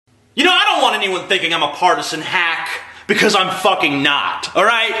You know, I don't want anyone thinking I'm a partisan hack, because I'm fucking not,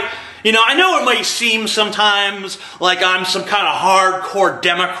 alright? You know, I know it may seem sometimes like I'm some kind of hardcore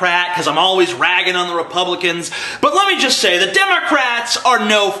Democrat because I'm always ragging on the Republicans, but let me just say, the Democrats are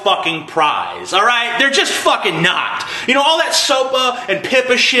no fucking prize, alright? They're just fucking not. You know, all that SOPA and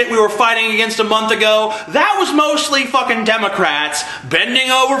PIPA shit we were fighting against a month ago, that was mostly fucking Democrats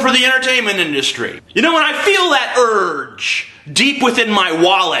bending over for the entertainment industry. You know, when I feel that urge deep within my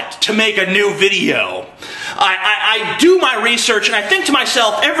wallet to make a new video, I do my research and I think to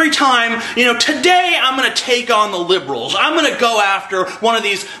myself every time, you know, today I'm going to take on the liberals. I'm going to go after one of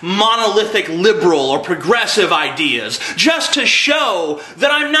these monolithic liberal or progressive ideas just to show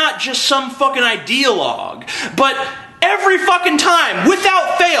that I'm not just some fucking ideologue, but every fucking time,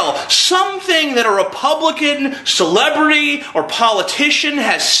 without fail, something that a Republican celebrity or politician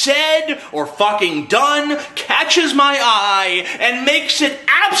has said or fucking done catches my eye and makes it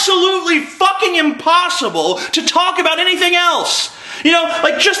absolutely fucking impossible to talk about anything else. You know,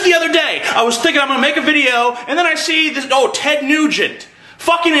 like just the other day, I was thinking I'm going to make a video, and then I see this, Ted Nugent.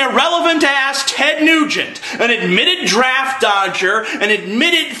 Fucking irrelevant ass Ted Nugent, an admitted draft dodger, an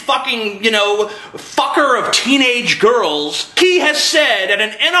admitted fucking, you know, fucker of teenage girls. He has said at an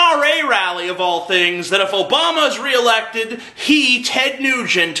NRA rally of all things that if Obama is reelected, he, Ted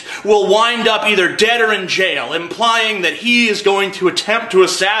Nugent, will wind up either dead or in jail, implying that he is going to attempt to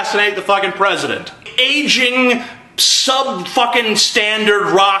assassinate the fucking president. Aging sub-fucking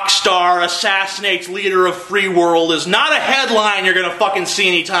standard rock star assassinates leader of free world is not a headline you're gonna fucking see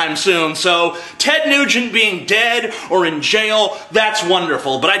anytime soon. So Ted Nugent being dead or in jail, that's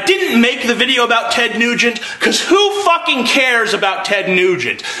wonderful. But I didn't make the video about Ted Nugent because who fucking cares about Ted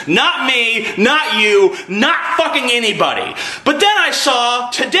Nugent? Not me, not you, not fucking anybody. But then I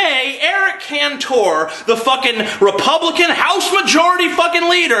saw today Eric Cantor, the fucking Republican House Majority fucking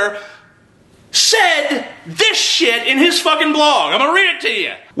leader, said this shit in his fucking blog. I'm gonna read it to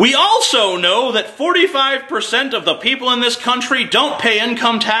you. We also know that 45% of the people in this country don't pay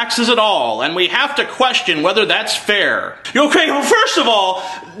income taxes at all, and we have to question whether that's fair. Okay, well, first of all,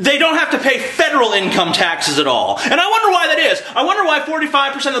 they don't have to pay federal income taxes at all. And I wonder why that is. I wonder why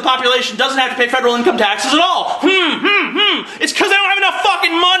 45% of the population doesn't have to pay federal income taxes at all. It's because they don't have enough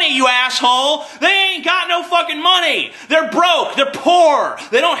fucking money, you asshole. They ain't got no fucking money. They're broke. They're poor.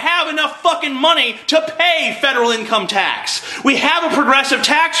 They don't have enough fucking money to pay federal income tax. We have a progressive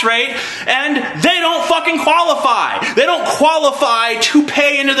tax rate, and they don't fucking qualify. They don't qualify to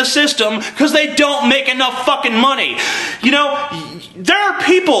pay into the system because they don't make enough fucking money. You know, there are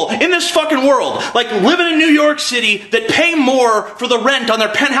people in this fucking world, like living in New York City, that pay more for the rent on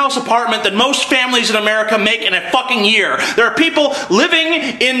their penthouse apartment than most families in America make in a fucking year. There are people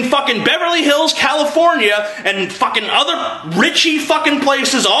living in fucking Beverly Hills, California, and fucking other richy fucking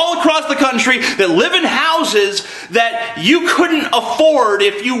places all across the country that live in houses that you couldn't afford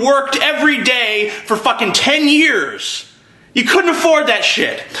if you worked every day for fucking 10 years. You couldn't afford that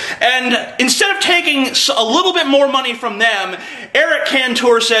shit. And instead of taking a little bit more money from them, Eric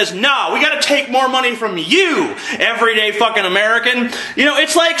Cantor says, nah, we gotta take more money from you, everyday fucking American. You know,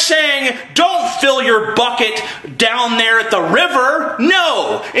 it's like saying, don't fill your bucket down there at the river.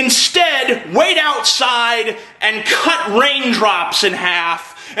 No, instead, wait outside and cut raindrops in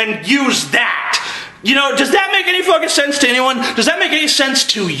half and use that. You know, does that make any fucking sense to anyone? Does that make any sense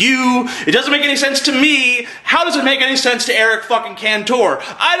to you? It doesn't make any sense to me. How does it make any sense to Eric fucking Cantor?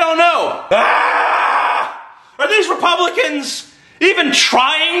 I don't know. Are these Republicans even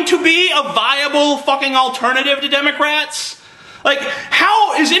trying to be a viable fucking alternative to Democrats? Like,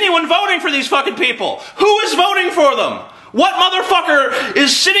 how is anyone voting for these fucking people? Who is voting for them? What motherfucker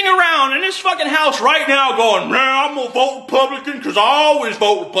is sitting around in his fucking house right now going, man, I'm gonna vote Republican because I always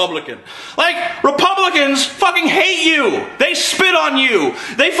vote Republican. Like, Republicans fucking hate you. They spit on you.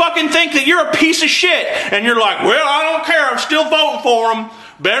 They fucking think that you're a piece of shit. And you're like, well, I don't care. I'm still voting for them.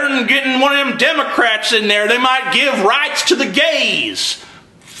 Better than getting one of them Democrats in there. They might give rights to the gays.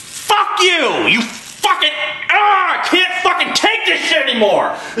 Fuck you. You fucking, I can't fucking take this shit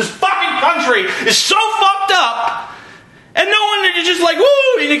anymore. This fucking country is so fucked up. And no one is just like, woo!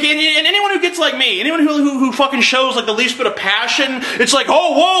 And anyone who gets like me, anyone who fucking shows like the least bit of passion, it's like,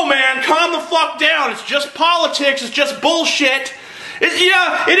 oh, whoa, man, calm the fuck down. It's just politics. It's just bullshit.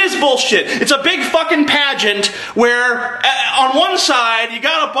 Yeah, it is bullshit. It's a big fucking pageant where on one side you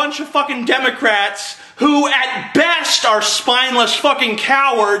got a bunch of fucking Democrats who at best are spineless fucking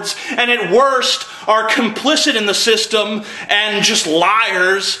cowards and at worst are complicit in the system and just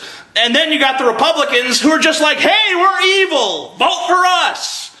liars. And then you got the Republicans who are just like, hey, we're evil. Vote for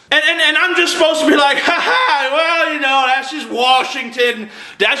us. And I'm just supposed to be like, haha, well, you know, that's just Washington.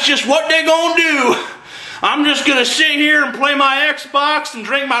 That's just what they're gonna do. I'm just gonna sit here and play my Xbox and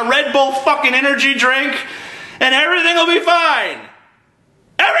drink my Red Bull fucking energy drink, and everything will be fine.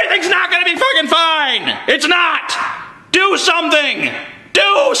 Everything's not gonna be fucking fine. It's not. Do something.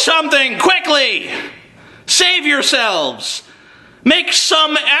 Do something quickly. Save yourselves. Make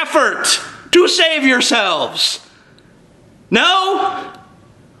some effort to save yourselves. No?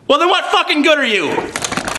 Well, then what fucking good are you?